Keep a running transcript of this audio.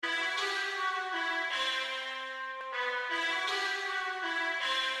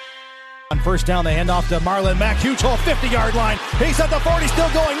On first down, they hand off to Marlon Mack. Huge hole, 50-yard line. He's at the 40,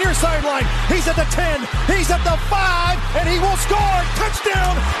 still going near sideline. He's at the 10. He's at the 5, and he will score.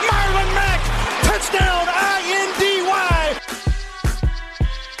 Touchdown, Marlon Mack. Touchdown, I-N-D-Y.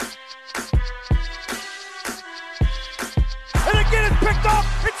 And again, it's picked off.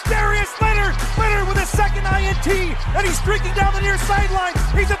 It's Darius Leonard. Leonard with a second INT, and he's streaking down the near sideline.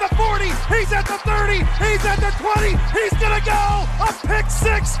 He's at the 40. He's at the 30. He's at the 20. He's going to go. A pick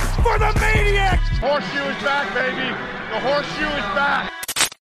six for the Maniac. Horseshoe is back, baby. The horseshoe is back.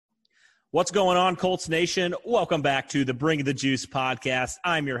 What's going on, Colts Nation? Welcome back to the Bring the Juice podcast.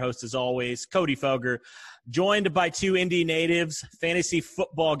 I'm your host, as always, Cody Foger, joined by two Indy natives, fantasy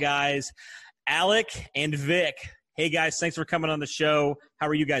football guys, Alec and Vic. Hey, guys, thanks for coming on the show. How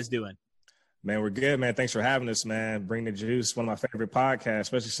are you guys doing? Man, we're good, man. Thanks for having us, man. Bring the Juice, one of my favorite podcasts,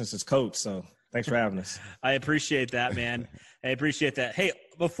 especially since it's Coach. So thanks for having us. I appreciate that, man. I appreciate that. Hey,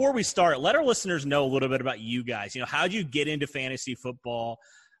 before we start, let our listeners know a little bit about you guys. You know, how'd you get into fantasy football?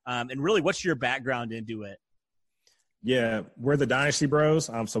 And really, what's your background into it? Yeah, we're the Dynasty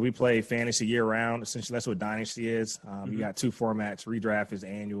Bros. So we play fantasy year-round. Essentially, that's what Dynasty is. We got two formats. Redraft is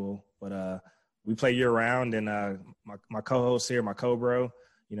annual. But we play year-round. And my co-host here, my co-bro,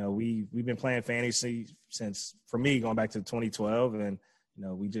 you know, we've been playing fantasy since, for me, going back to 2012. And, you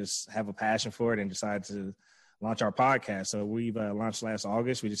know, we just have a passion for it and decided to launch our podcast. So we've launched last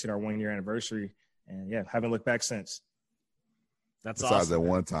August. We just hit our 1-year anniversary. And, yeah, haven't looked back since. That's Besides awesome. that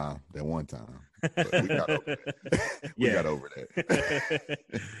one time. But we got over that. We got over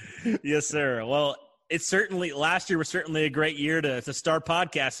that. Yes, sir. Well, it's certainly – last year was certainly a great year to start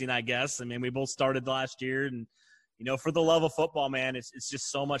podcasting, I guess. I mean, we both started last year. And, you know, for the love of football, man, it's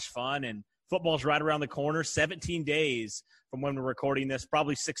just so much fun. And football's right around the corner, 17 days from when we're recording this,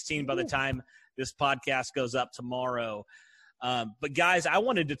 probably 16 by the time this podcast goes up tomorrow. But, guys, I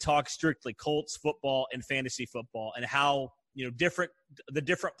wanted to talk strictly Colts football and fantasy football and how – you know, the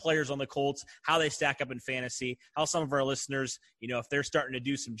different players on the Colts, how they stack up in fantasy, how some of our listeners, you know, if they're starting to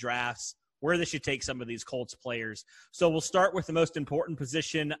do some drafts, where they should take some of these Colts players. So we'll start with the most important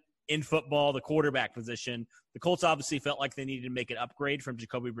position in football, the quarterback position. The Colts obviously felt like they needed to make an upgrade from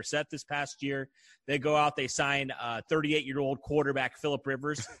Jacoby Brissett this past year. They go out, they sign 38-year-old quarterback Phillip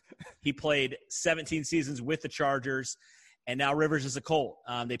Rivers. He played 17 seasons with the Chargers. And now Rivers is a Colt.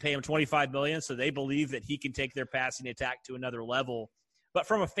 They pay him $25 million, so they believe that he can take their passing attack to another level. But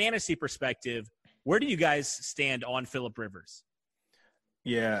from a fantasy perspective, where do you guys stand on Phillip Rivers?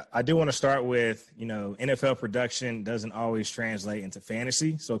 Yeah, I do want to start with, you know, NFL production doesn't always translate into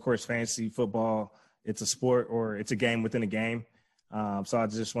fantasy. So, of course, fantasy football, it's a sport or it's a game within a game. So I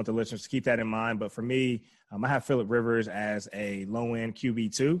just want the listeners to keep that in mind. But for me, I have Phillip Rivers as a low-end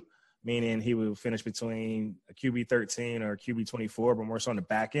QB2. Meaning he will finish between a QB 13 or a QB 24, but more so on the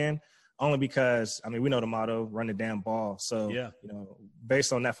back end, only because, I mean, we know the motto, run the damn ball. So, you know,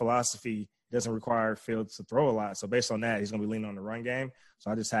 based on that philosophy, it doesn't require Fields to throw a lot. So based on that, he's going to be leaning on the run game.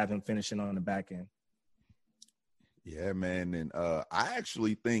 So I just have him finishing on the back end. Yeah, man. And I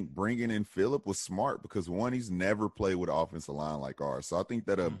actually think bringing in Phillip was smart because, one, he's never played with an offensive line like ours. So I think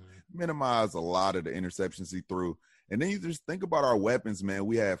that'll minimize a lot of the interceptions he threw. And then you just think about our weapons, man.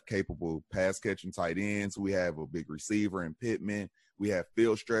 We have capable pass-catching tight ends. We have a big receiver in Pittman. We have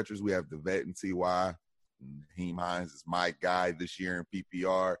field stretchers. We have the vet in T.Y. Naheem Hines is my guy this year in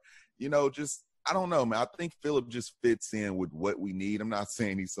PPR. You know, just I don't know, man. I think Phillip just fits in with what we need. I'm not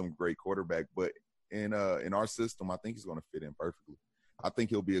saying he's some great quarterback, but in our system, I think he's going to fit in perfectly. I think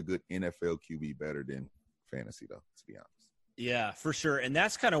he'll be a good NFL QB better than fantasy, though, to be honest. Yeah, for sure. And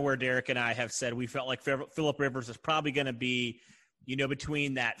that's kind of where Derek and I have said we felt like Phillip Rivers is probably going to be, you know,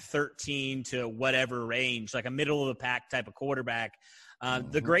 between that 13 to whatever range, like a middle-of-the-pack type of quarterback.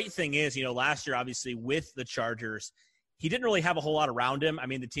 The great thing is, you know, last year, obviously, with the Chargers, he didn't really have a whole lot around him. I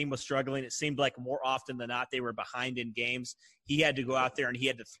mean, the team was struggling. It seemed like more often than not they were behind in games. He had to go out there and he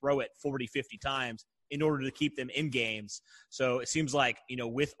had to throw it 40, 50 times in order to keep them in games. So it seems like, you know,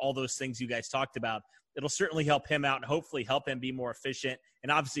 with all those things you guys talked about, it'll certainly help him out and hopefully help him be more efficient.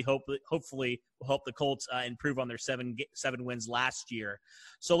 And obviously, hopefully will help the Colts improve on their seven wins last year.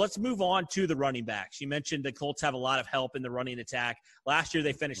 So let's move on to the running backs. You mentioned the Colts have a lot of help in the running attack. Last year,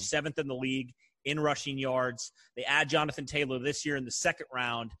 they finished 7th in the league in rushing yards. They add Jonathan Taylor this year in the second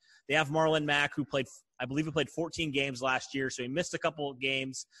round. They have Marlon Mack, who played 14 games last year, so he missed a couple of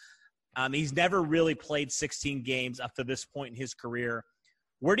games. He's never really played 16 games up to this point in his career.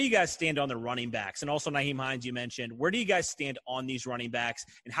 Where do you guys stand on the running backs? And also Naheem Hines, you mentioned. Where do you guys stand on these running backs?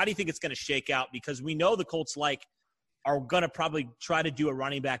 And how do you think it's going to shake out? Because we know the Colts are going to probably try to do a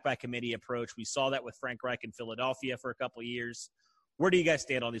running back by committee approach. We saw that with Frank Reich in Philadelphia for a couple of years. Where do you guys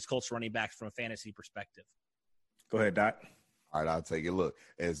stand on these Colts running backs from a fantasy perspective? Go ahead, Doc. All right, I'll take it. Look,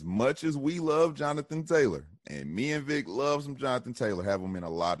 as much as we love Jonathan Taylor, and me and Vic love some Jonathan Taylor, have him in a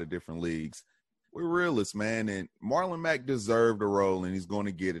lot of different leagues, we're realists, man. And Marlon Mack deserved a role, and he's going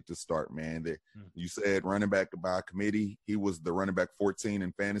to get it to start, man. You said running back by committee. He was the running back 14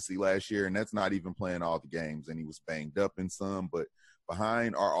 in fantasy last year, and that's not even playing all the games. And he was banged up in some, but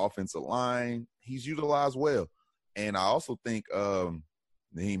behind our offensive line, he's utilized well. And I also think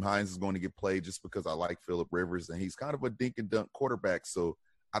Nyheim Hines is going to get played just because I like Phillip Rivers, and he's kind of a dink and dunk quarterback. So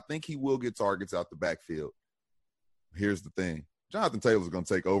I think he will get targets out the backfield. Here's the thing. Jonathan Taylor's going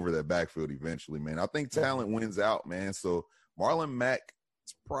to take over that backfield eventually, man. I think talent wins out, man. So Marlon Mack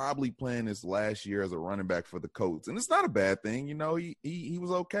is probably playing his last year as a running back for the Colts. And it's not a bad thing. You know, he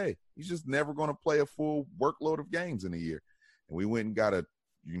was okay. He's just never going to play a full workload of games in a year. And we went and got a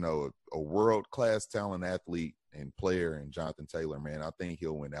world-class talent athlete and player in Jonathan Taylor, man. I think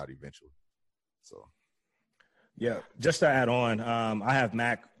he'll win out eventually. So, yeah, just to add on, I have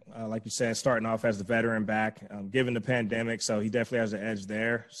Mack, like you said, starting off as the veteran back, given the pandemic, so he definitely has an edge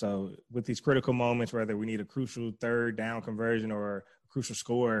there. So with these critical moments, whether we need a crucial third down conversion or a crucial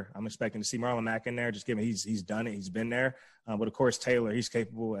score, I'm expecting to see Marlon Mack in there, just given he's done it, he's been there. But, of course, Taylor, he's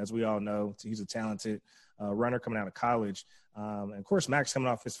capable, as we all know. He's a talented runner coming out of college. And, of course, Mack's coming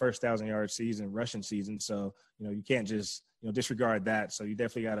off his first 1,000-yard season, rushing season. So, you can't just, disregard that. So you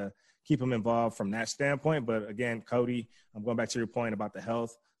definitely got to keep him involved from that standpoint. But, again, Cody, I'm going back to your point about the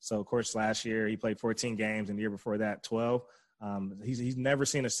health. So, of course, last year he played 14 games and the year before that 12. He's never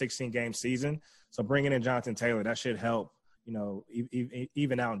seen a 16-game season. So bringing in Jonathan Taylor, that should help,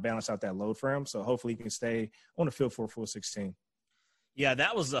 even out and balance out that load for him. So hopefully he can stay on the field for a full 16. Yeah,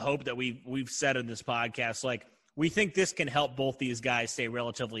 that was the hope that we've said in this podcast. Like, we think this can help both these guys stay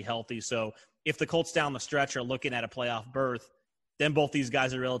relatively healthy. So if the Colts down the stretch are looking at a playoff berth, then both these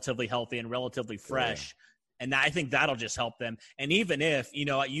guys are relatively healthy and relatively fresh. Yeah. And I think that'll just help them. And even if,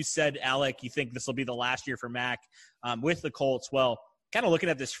 you said, Alec, you think this will be the last year for Mack with the Colts. Well, kind of looking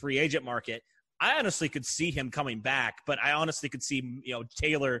at this free agent market, I honestly could see him coming back, but I honestly could see,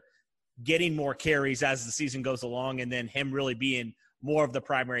 Taylor getting more carries as the season goes along, and then him really being more of the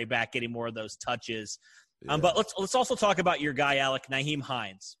primary back, getting more of those touches. Yeah. But let's also talk about your guy, Alec, Nyheim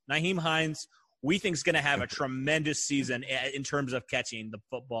Hines. Nyheim Hines, we think is going to have a tremendous season in terms of catching the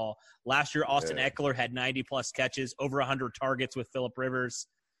football. Last year, Austin Eckler had 90-plus catches, over 100 targets with Phillip Rivers.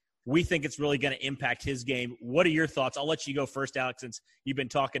 We think it's really going to impact his game. What are your thoughts? I'll let you go first, Alex, since you've been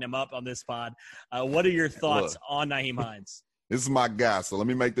talking him up on this pod. What are your thoughts on Nyheim Hines? This is my guy, so let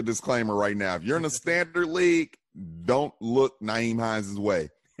me make the disclaimer right now. If you're in a standard league, don't look Nyheim Hines' way.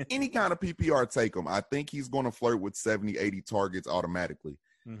 Any kind of PPR, take him. I think he's going to flirt with 70, 80 targets automatically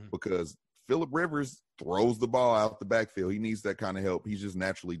because Phillip Rivers throws the ball out the backfield. He needs that kind of help. He just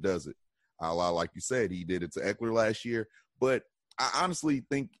naturally does it. Like you said, he did it to Eckler last year. But I honestly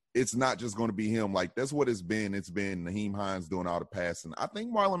think it's not just going to be him. Like, that's what it's been. It's been Nyheim Hines doing all the passing. I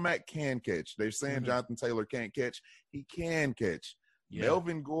think Marlon Mack can catch. They're saying Jonathan Taylor can't catch. He can catch. Yeah.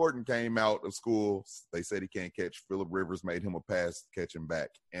 Melvin Gordon came out of school. They said he can't catch. Phillip Rivers made him a pass to catch him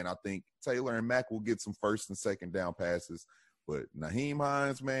back. And I think Taylor and Mack will get some first and second down passes. But Nyheim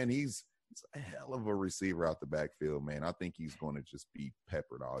Hines, man, he's a hell of a receiver out the backfield, man. I think he's going to just be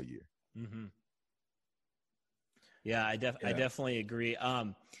peppered all year. Mm-hmm. Yeah, I definitely agree.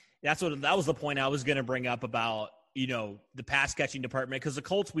 That was the point I was going to bring up about, the pass catching department, because the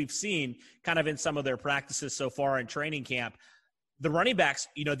Colts, we've seen kind of in some of their practices so far in training camp, the running backs,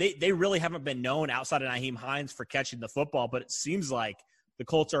 they really haven't been known outside of Nyheim Hines for catching the football, but it seems like the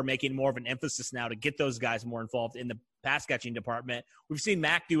Colts are making more of an emphasis now to get those guys more involved in the pass catching department. We've seen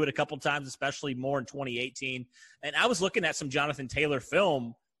Mack do it a couple times, especially more in 2018. And I was looking at some Jonathan Taylor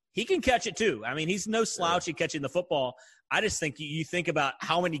film. He can catch it too. I mean, he's no slouch at catching the football. I just think you think about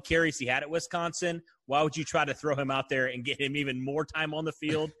how many carries he had at Wisconsin. Why would you try to throw him out there and get him even more time on the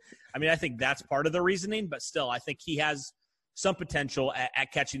field? I mean, I think that's part of the reasoning, but still, I think he has some potential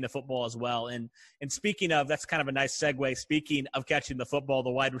at catching the football as well. And speaking of, that's kind of a nice segue. Speaking of catching the football, the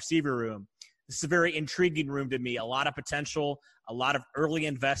wide receiver room. This is a very intriguing room to me. A lot of potential, a lot of early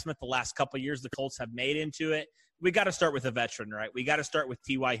investment the last couple of years the Colts have made into it. We got to start with a veteran, right? We got to start with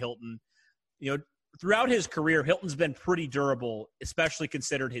T.Y. Hilton. Throughout his career, Hilton's been pretty durable, especially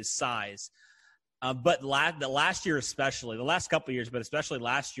considered his size. But the last year especially, the last couple of years, but especially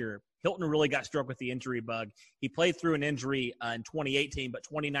last year, Hilton really got struck with the injury bug. He played through an injury in 2018, but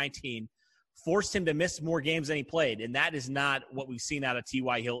 2019 forced him to miss more games than he played, and that is not what we've seen out of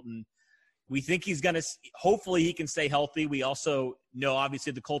T.Y. Hilton. We think he's going to – hopefully he can stay healthy. We also know,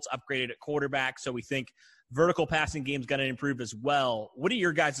 obviously, the Colts upgraded at quarterback, so we think vertical passing game is going to improve as well. What are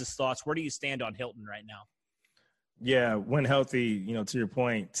your guys' thoughts? Where do you stand on Hilton right now? Yeah, when healthy, to your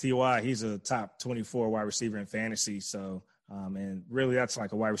point, T.Y., he's a top 24 wide receiver in fantasy. So, and really that's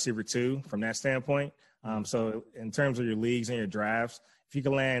like a wide receiver 2 from that standpoint. So in terms of your leagues and your drafts, if you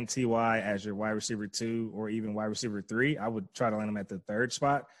can land T.Y. as your wide receiver 2 or even wide receiver 3, I would try to land him at the 3rd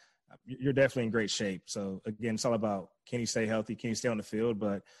spot. You're definitely in great shape. So, again, it's all about can he stay healthy, can he stay on the field.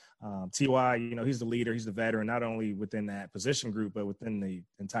 But T.Y., he's the leader, he's the veteran, not only within that position group, but within the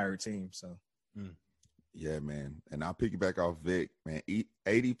entire team. So, Yeah, man. And I'll piggyback off Vic, man.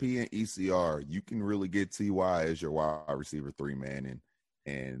 ADP and ECR, you can really get T.Y. as your wide receiver 3, man.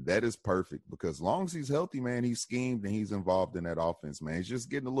 And that is perfect because as long as he's healthy, man, he's schemed and he's involved in that offense, man. He's just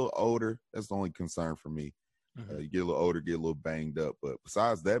getting a little older. That's the only concern for me. You get a little older, get a little banged up. But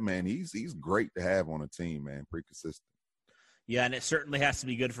besides that, man, he's great to have on a team, man. Pretty consistent. Yeah, and it certainly has to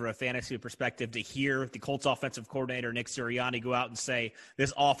be good from a fantasy perspective to hear the Colts offensive coordinator, Nick Sirianni, go out and say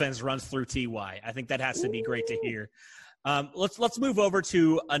this offense runs through T.Y. I think that has to be great to hear. Let's move over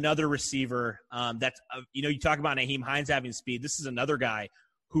to another receiver that's, you talk about Nyheim Hines having speed. This is another guy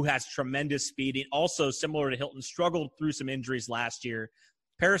who has tremendous speed. And also, similar to Hilton, struggled through some injuries last year.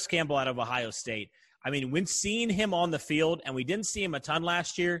 Paris Campbell out of Ohio State. I mean, when seeing him on the field, and we didn't see him a ton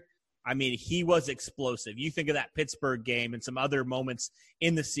last year, I mean, he was explosive. You think of that Pittsburgh game and some other moments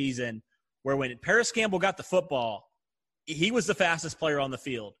in the season where when Paris Campbell got the football, he was the fastest player on the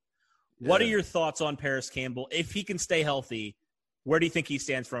field. Yeah. What are your thoughts on Paris Campbell? If he can stay healthy, where do you think he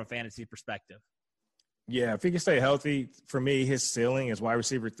stands from a fantasy perspective? Yeah, if he can stay healthy, for me, his ceiling is wide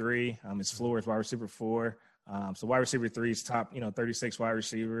receiver 3. His floor is wide receiver 4. So wide receiver 3 is top, 36 wide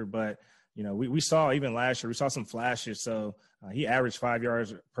receiver. But, we saw even last year, we saw some flashes. So he averaged 5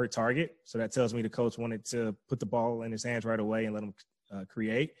 yards per target. So that tells me the coach wanted to put the ball in his hands right away and let him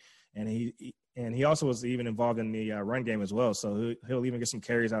create. And he also was even involved in the run game as well. So he'll even get some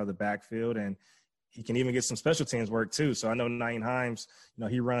carries out of the backfield, and he can even get some special teams work too. So I know Nyheim Hines,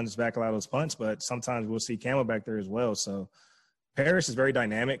 he runs back a lot of those punts, but sometimes we'll see Campbell back there as well. So Paris is very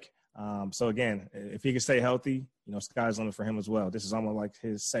dynamic. So again, if he can stay healthy, sky's the limit for him as well. This is almost like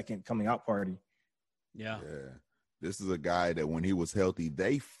his second coming out party. Yeah. This is a guy that when he was healthy,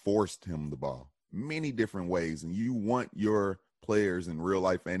 they forced him the ball many different ways. And you want your players in real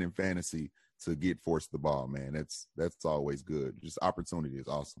life and in fantasy to get forced the ball, man. That's always good. Just opportunity is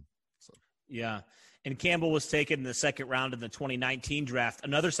awesome. So yeah. And Campbell was taken in the second round in the 2019 draft.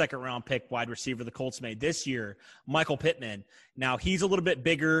 Another second-round pick wide receiver the Colts made this year, Michael Pittman. Now, he's a little bit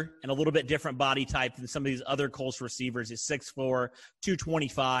bigger and a little bit different body type than some of these other Colts receivers. He's 6'4",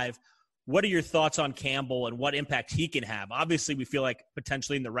 225. What are your thoughts on Campbell and what impact he can have? Obviously, we feel like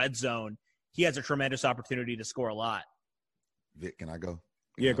potentially in the red zone, he has a tremendous opportunity to score a lot. Vic, can I go?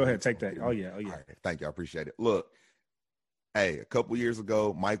 Yeah, go ahead. Take that. Oh, yeah. All right, thank you. I appreciate it. Look. Hey, a couple years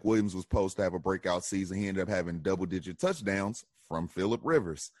ago, Mike Williams was supposed to have a breakout season. He ended up having double-digit touchdowns from Phillip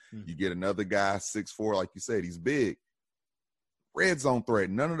Rivers. You get another guy, 6'4", like you said, he's big. Red zone threat.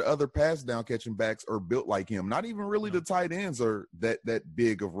 None of the other pass down catching backs are built like him. Not even really the tight ends are that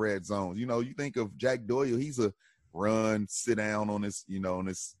big of red zones. You think of Jack Doyle, he's a run, sit down on his,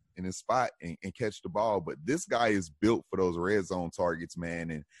 in his spot and catch the ball. But this guy is built for those red zone targets, man.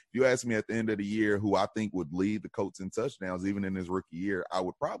 And if you ask me at the end of the year who I think would lead the Colts in touchdowns, even in his rookie year, I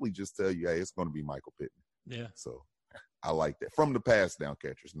would probably just tell you, hey, it's going to be Michael Pittman. Yeah. So I like that. From the pass down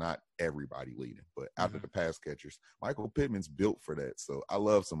catchers, not everybody leading, but out of the pass catchers, Michael Pittman's built for that. So I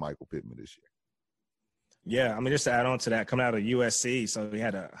love some Michael Pittman this year. Yeah, I mean, just to add on to that, coming out of USC, so he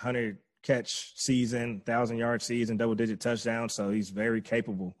had 100 catch season, 1,000-yard season, double-digit touchdown. So he's very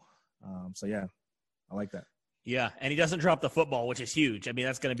capable. So, yeah, I like that. Yeah, and he doesn't drop the football, which is huge. I mean,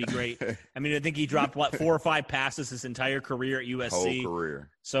 that's going to be great. I mean, I think he dropped, 4 or 5 passes his entire career at USC. Whole career.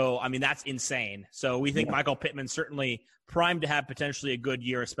 So, I mean, that's insane. So we think Michael Pittman's certainly primed to have potentially a good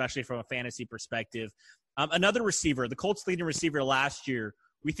year, especially from a fantasy perspective. Another receiver, the Colts' leading receiver last year,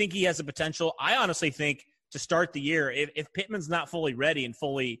 we think he has the potential. I honestly think to start the year, if Pittman's not fully ready and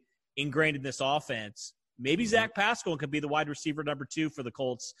fully ingrained in this offense, maybe Zach Pascal could be the wide receiver number 2 for the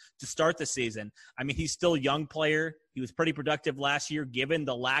Colts to start the season. I mean, he's still a young player. He was pretty productive last year, given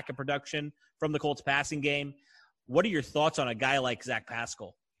the lack of production from the Colts passing game. What are your thoughts on a guy like Zach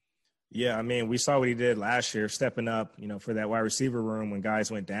Pascal? Yeah, I mean, we saw what he did last year, stepping up, for that wide receiver room when guys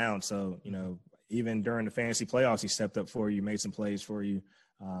went down. So, even during the fantasy playoffs, he stepped up for you, made some plays for you.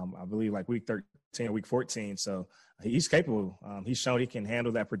 I believe like week 13 or week 14. So he's capable. He's shown he can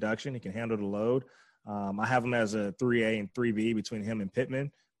handle that production. He can handle the load. I have him as a 3A and 3B between him and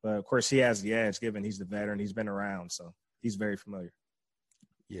Pittman. But, of course, he has the edge given he's the veteran. He's been around. So he's very familiar.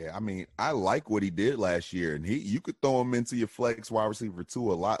 Yeah, I mean, I like what he did last year, and you could throw him into your flex wide receiver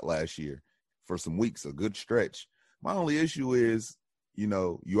 2 a lot last year for some weeks, a good stretch. My only issue is, you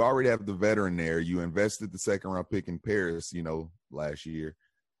already have the veteran there. You invested the second-round pick in Paris, last year.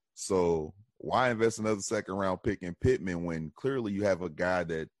 So why invest another second-round pick in Pittman when clearly you have a guy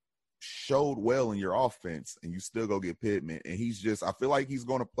that showed well in your offense, and you still go get Pittman, and I feel like he's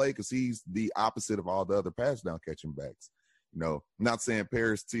going to play because he's the opposite of all the other pass down catching backs. Not saying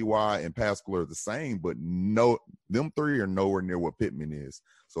Paris, T.Y., and Pascal are the same, but no, them three are nowhere near what Pittman is.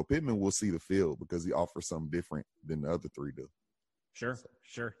 So Pittman will see the field because he offers something different than the other three do. Sure.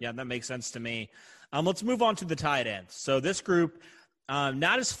 Yeah, that makes sense to me. Let's move on to the tight ends. So this group,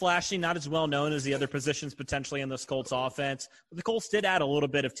 not as flashy, not as well known as the other positions potentially in this Colts offense, but the Colts did add a little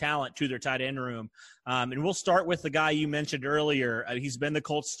bit of talent to their tight end room. And we'll start with the guy you mentioned earlier. He's been the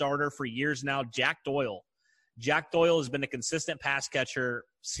Colts starter for years now, Jack Doyle. Jack Doyle has been a consistent pass catcher.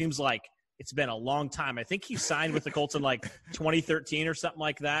 Seems like it's been a long time. I think he signed with the Colts in like 2013 or something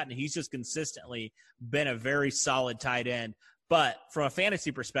like that, and he's just consistently been a very solid tight end. But from a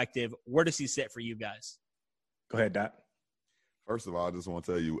fantasy perspective, where does he sit for you guys? Go ahead, Dot. First of all, I just want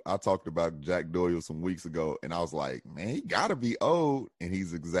to tell you, I talked about Jack Doyle some weeks ago, and I was like, man, he got to be old. And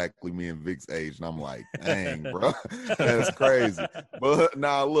he's exactly me and Vic's age. And I'm like, dang, bro, that's crazy. But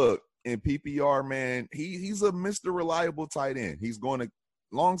now, look, in PPR, man, he's a Mr. Reliable tight end. He's going to, as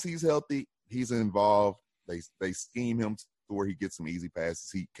long as he's healthy, he's involved. They scheme him to where he gets some easy passes.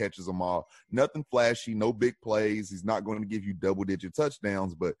 He catches them all. Nothing flashy, no big plays. He's not going to give you double-digit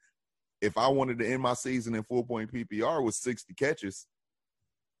touchdowns. But if I wanted to end my season in full-point PPR with 60 catches,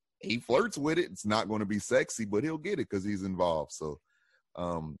 he flirts with it. It's not going to be sexy, but he'll get it because he's involved. So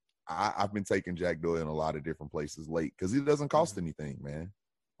I've been taking Jack Doyle in a lot of different places late because he doesn't cost anything, man.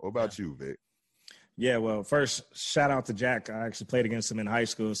 What about you, Vic? Yeah, well, first, shout out to Jack. I actually played against him in high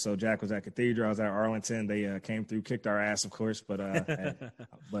school. So Jack was at Cathedral. I was at Arlington. They came through, kicked our ass, of course. But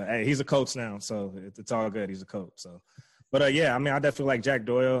hey, he's a coach now, so it's all good. He's a coach. So, but yeah, I mean, I definitely like Jack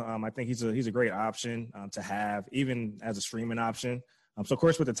Doyle. I think he's a great option to have, even as a streaming option. So, of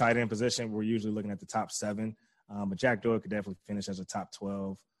course, with the tight end position, we're usually looking at the top 7. But Jack Doyle could definitely finish as a top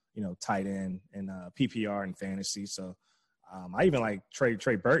 12, tight end in PPR and fantasy. So. I even like Trey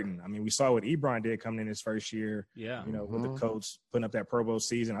Burton. I mean, we saw what Ebron did coming in his first year. Yeah. With the coach putting up that Pro Bowl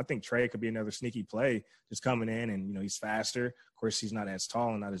season. I think Trey could be another sneaky play just coming in and, he's faster. Of course, he's not as tall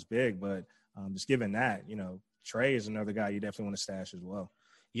and not as big, but just given that, Trey is another guy you definitely want to stash as well.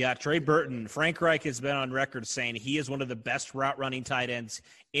 Yeah, Trey Burton. Frank Reich has been on record saying he is one of the best route running tight ends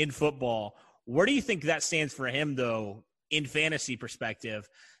in football. Where do you think that stands for him, though, in fantasy perspective?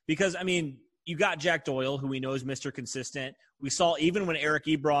 Because, I mean, you got Jack Doyle, who we know is Mr. Consistent. We saw even when Eric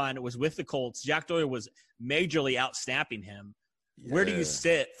Ebron was with the Colts, Jack Doyle was majorly out-snapping him. Yeah. Where do you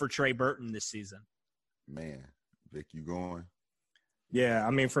sit for Trey Burton this season? Man, Vic, you going? Yeah, I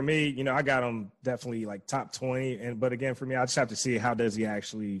mean, for me, I got him definitely like top 20. But again, for me, I just have to see how does he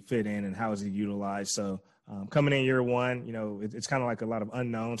actually fit in and how is he utilized. So coming in year one, it's kind of like a lot of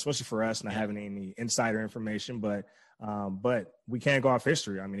unknowns, especially for us not having any insider information. But we can't go off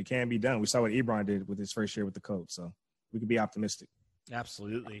history. I mean, it can be done. We saw what Ebron did with his first year with the Colts, so we can be optimistic.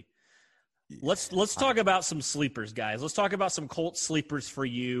 Absolutely. Let's talk about some sleepers, guys. Let's talk about some Colts sleepers for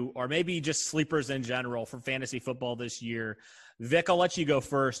you, or maybe just sleepers in general for fantasy football this year. Vic, I'll let you go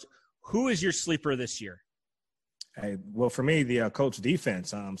first. Who is your sleeper this year? Hey, well, for me, the Colts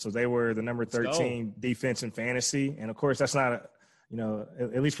defense. So they were the number 13 defense in fantasy, and of course, that's not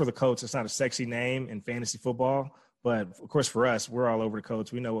at least for the Colts, it's not a sexy name in fantasy football. But, of course, for us, we're all over the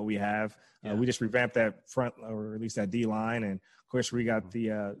Colts. We know what we have. Yeah. We just revamped that front, or at least that D-line. And, of course, we got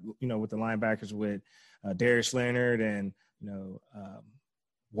the, with the linebackers with Darius Leonard and,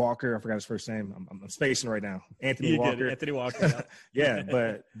 Walker. I forgot his first name. I'm spacing right now. Anthony Walker. Anthony Walker. Yeah,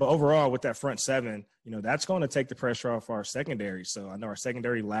 but overall with that front 7, that's going to take the pressure off our secondary. So I know our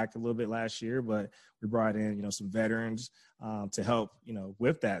secondary lacked a little bit last year, but we brought in, some veterans to help,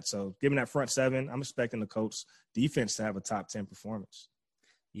 with that. So given that front 7, I'm expecting the Colts defense to have a top 10 performance.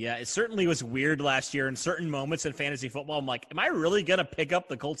 Yeah, it certainly was weird last year in certain moments in fantasy football. I'm like, am I really going to pick up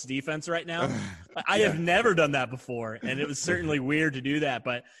the Colts defense right now? I have never done that before, and it was certainly weird to do that.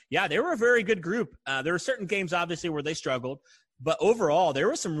 But, yeah, they were a very good group. There were certain games, obviously, where they struggled. But overall, there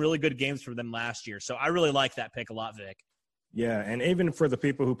were some really good games for them last year. So I really like that pick a lot, Vic. Yeah, and even for the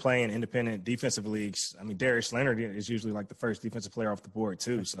people who play in independent defensive leagues, I mean, Darius Leonard is usually like the first defensive player off the board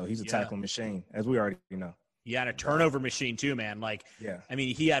too. So he's a tackling machine, as we already know. Yeah, and a turnover machine too, man. I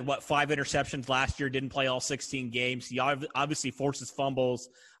mean, he had, 5 interceptions last year, didn't play all 16 games. He obviously forces fumbles.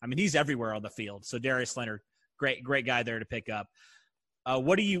 I mean, he's everywhere on the field. So Darius Leonard, great guy there to pick up.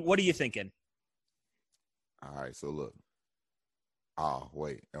 What are you thinking? All right, so look. Oh,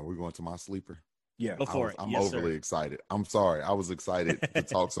 wait. Are we going to my sleeper? Yeah. Go for it. I'm Yes, overly sir. excited. I'm sorry. I was excited to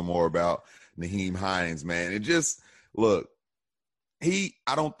talk some more about Nyheim Hines, man. It just, look, I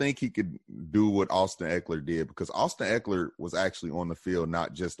don't think he could do what Austin Eckler did, because Austin Eckler was actually on the field,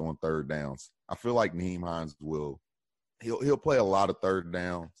 not just on third downs. I feel like Nyheim Hines he'll play a lot of third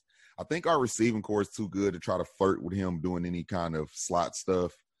downs. I think our receiving core is too good to try to flirt with him doing any kind of slot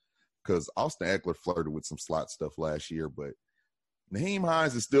stuff, because Austin Eckler flirted with some slot stuff last year, but Nyheim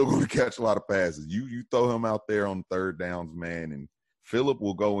Hines is still going to catch a lot of passes. You throw him out there on third downs, man, and Phillip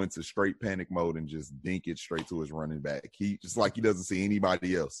will go into straight panic mode and just dink it straight to his running back. He just like he doesn't see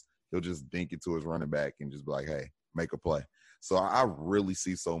anybody else. He'll just dink it to his running back and just be like, hey, make a play. So I really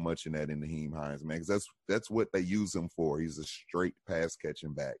see so much in that in Nyheim Hines, man, because that's what they use him for. He's a straight pass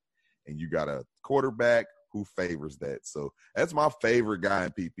catching back. And you got a quarterback who favors that. So that's my favorite guy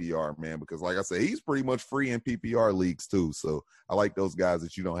in PPR, man, because like I said, he's pretty much free in PPR leagues too. So I like those guys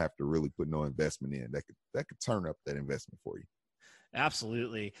that you don't have to really put no investment in. That could turn up that investment for you.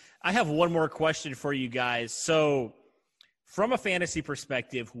 Absolutely. I have one more question for you guys. So from a fantasy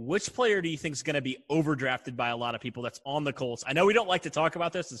perspective, which player do you think is going to be overdrafted by a lot of people that's on the Colts? I know we don't like to talk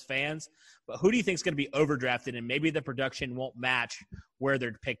about this as fans, but who do you think is going to be overdrafted and maybe the production won't match where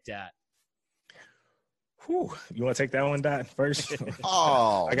they're picked at? Whew. You want to take that one, Dot, first?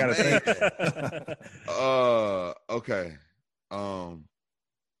 Oh, I got to think. Okay.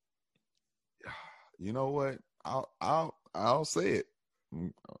 You know what? I'll say it.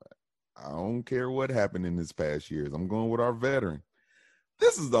 I don't care what happened in this past years. I'm going with our veteran.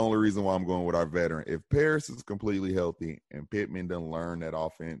 This is the only reason why I'm going with our veteran. If Paris is completely healthy and Pittman doesn't learn that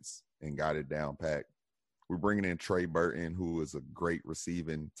offense and got it down packed, we're bringing in Trey Burton, who is a great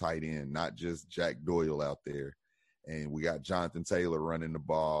receiving tight end, not just Jack Doyle out there. And we got Jonathan Taylor running the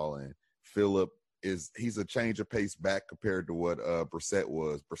ball, and Phillip he's a change of pace back compared to what Brissett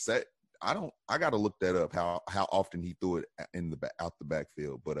was. Brissett, I got to look that up, how often he threw it out the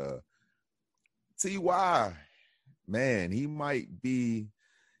backfield. But T.Y., man, he might be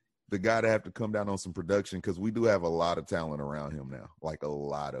the guy to have to come down on some production, because we do have a lot of talent around him now, like a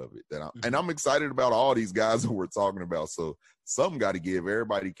lot of it. And I'm excited about all these guys that we're talking about. So something got to give.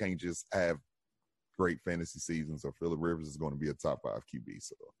 Everybody can't just have great fantasy seasons, or Phillip Rivers is going to be a top 5 QB.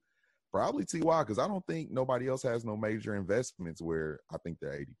 So probably T.Y., because I don't think nobody else has no major investments where I think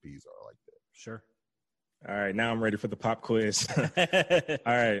their ADPs are like that. Sure. All right, now I'm ready for the pop quiz. All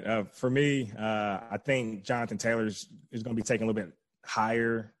right, for me, I think Jonathan Taylor is going to be taken a little bit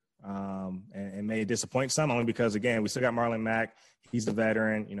higher and may disappoint some, only because, again, we still got Marlon Mack. He's the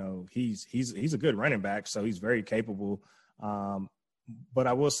veteran. You know, he's a good running back, so he's very capable. But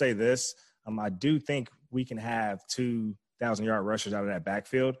I will say this. I do think we can have 2,000-yard rushers out of that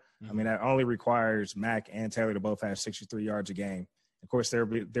backfield. I mean, that only requires Mack and Taylor to both have 63 yards a game. Of course,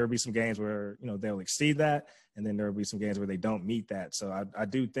 there'll be some games where, you know, they'll exceed that, and then there'll be some games where they don't meet that. So I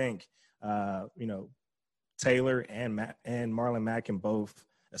do think, you know, Taylor and Marlon Mack can both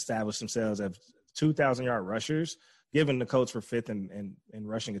establish themselves as 2,000-yard rushers, given the Colts were 5th in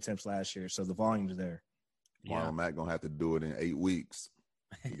rushing attempts last year. So the volume's there. Marlon Mack going to have to do it in 8 weeks.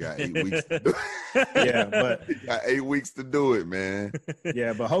 You got 8 weeks to do it. Yeah, but you got 8 weeks to do it, man.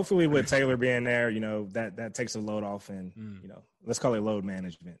 Yeah, but hopefully with Taylor being there, you know, that takes a load off, and you know, let's call it load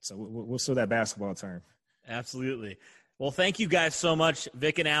management. So we'll steal that basketball term. Absolutely. Well, thank you guys so much,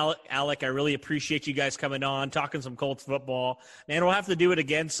 Vic and Alec. I really appreciate you guys coming on, talking some Colts football. Man, we'll have to do it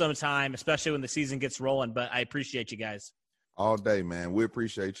again sometime, especially when the season gets rolling. But I appreciate you guys. All day, man. We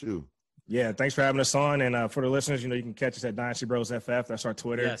appreciate you. Yeah, thanks for having us on. And for the listeners, you know, you can catch us at Dynasty Bros FF. That's our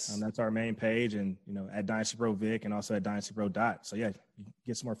Twitter. Yes. That's our main page. And, you know, at Dynasty Bro Vic, and also at Dynasty Bro Dot. So, yeah, you can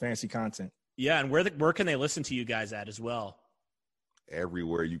get some more fancy content. Yeah, and where can they listen to you guys at as well?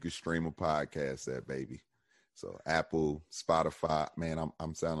 Everywhere you can stream a podcast at, baby. So Apple, Spotify. Man,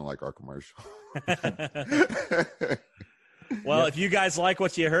 I'm sounding like our commercial. Well, if you guys like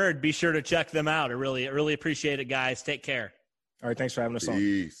what you heard, be sure to check them out. I really appreciate it, guys. Take care. All right, thanks for having us on.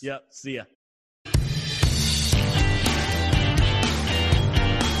 Peace. Yep, see ya.